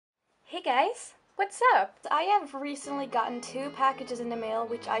Hey guys, what's up? I have recently gotten 2 packages in the mail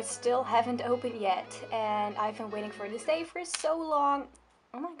which I still haven't opened yet, and I've been waiting for this day for so long.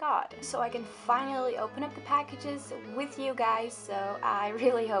 Oh my god. So I can finally open up the packages with you guys, so I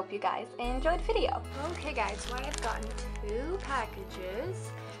really hope you guys enjoy the video. Okay guys, so I have gotten 2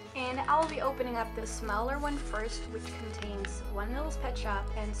 packages and I'll be opening up the smaller one first, which contains one little pet shop,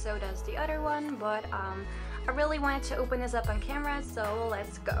 and so does the other one, but I really wanted to open this up on camera, so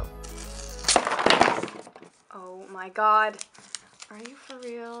let's go. Oh my god. Are you for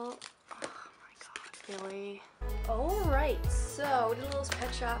real? Oh my god, really? Alright, so the little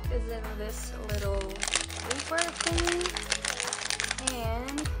pet shop is in this little paper thing,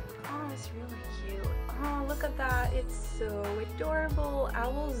 and oh, it's really cute. Oh, look at that, it's so adorable. I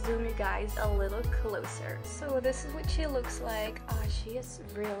will zoom you guys a little closer. So this is what she looks like. She is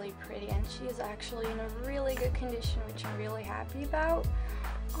really pretty, and she is actually in a really good condition, which I'm really happy about.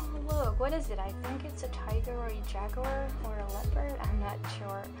 Oh look, what is it? I think it's a tiger or a jaguar or a leopard, I'm not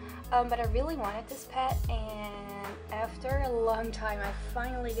sure. But I really wanted this pet, and after a long time I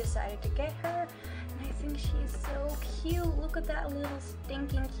finally decided to get her. And I think she is so cute. Look at that little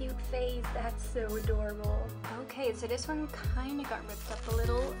stinking cute face. That's so adorable. Okay, so this one kind of got ripped up a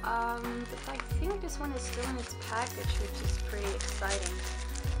little, but I think this one is still in its package, which is pretty exciting.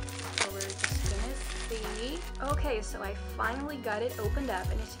 So we're just gonna see. Okay, so I finally got it opened up,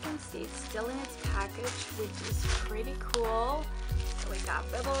 and as you can see, it's still in its package, which is pretty cool. So we got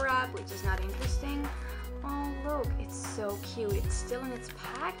bubble wrap, which is not interesting. Oh look, it's so cute. It's still in its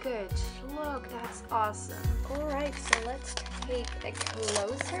package. Look, that's awesome. Alright, so let's take a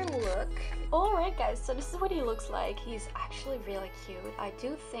closer look. Alright guys, so this is what he looks like. He's actually really cute. I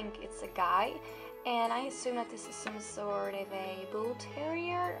do think it's a guy, and I assume that this is some sort of a bull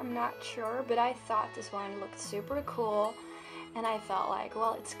terrier. I'm not sure, but I thought this one looked super cool. And I thought like,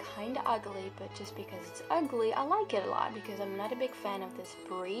 well, it's kind of ugly, but just because it's ugly, I like it a lot because I'm not a big fan of this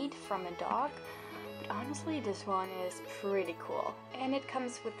breed from a dog. But honestly, this one is pretty cool. And it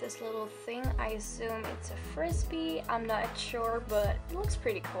comes with this little thing. I assume it's a frisbee. I'm not sure, but it looks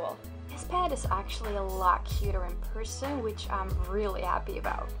pretty cool. This pet is actually a lot cuter in person, which I'm really happy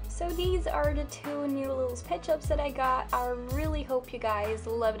about. So these are the 2 new little pet shops that I got. I really hope you guys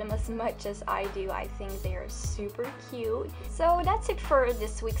love them as much as I do. I think they are super cute. So that's it for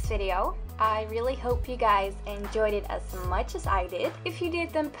this week's video. I really hope you guys enjoyed it as much as I did. If you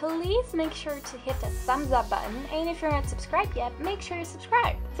did, then please make sure to hit the thumbs up button, and if you're not subscribed yet, make sure to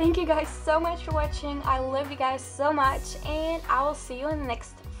subscribe. Thank you guys so much for watching. I love you guys so much, and I will see you in the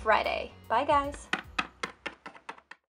next Friday. Bye guys.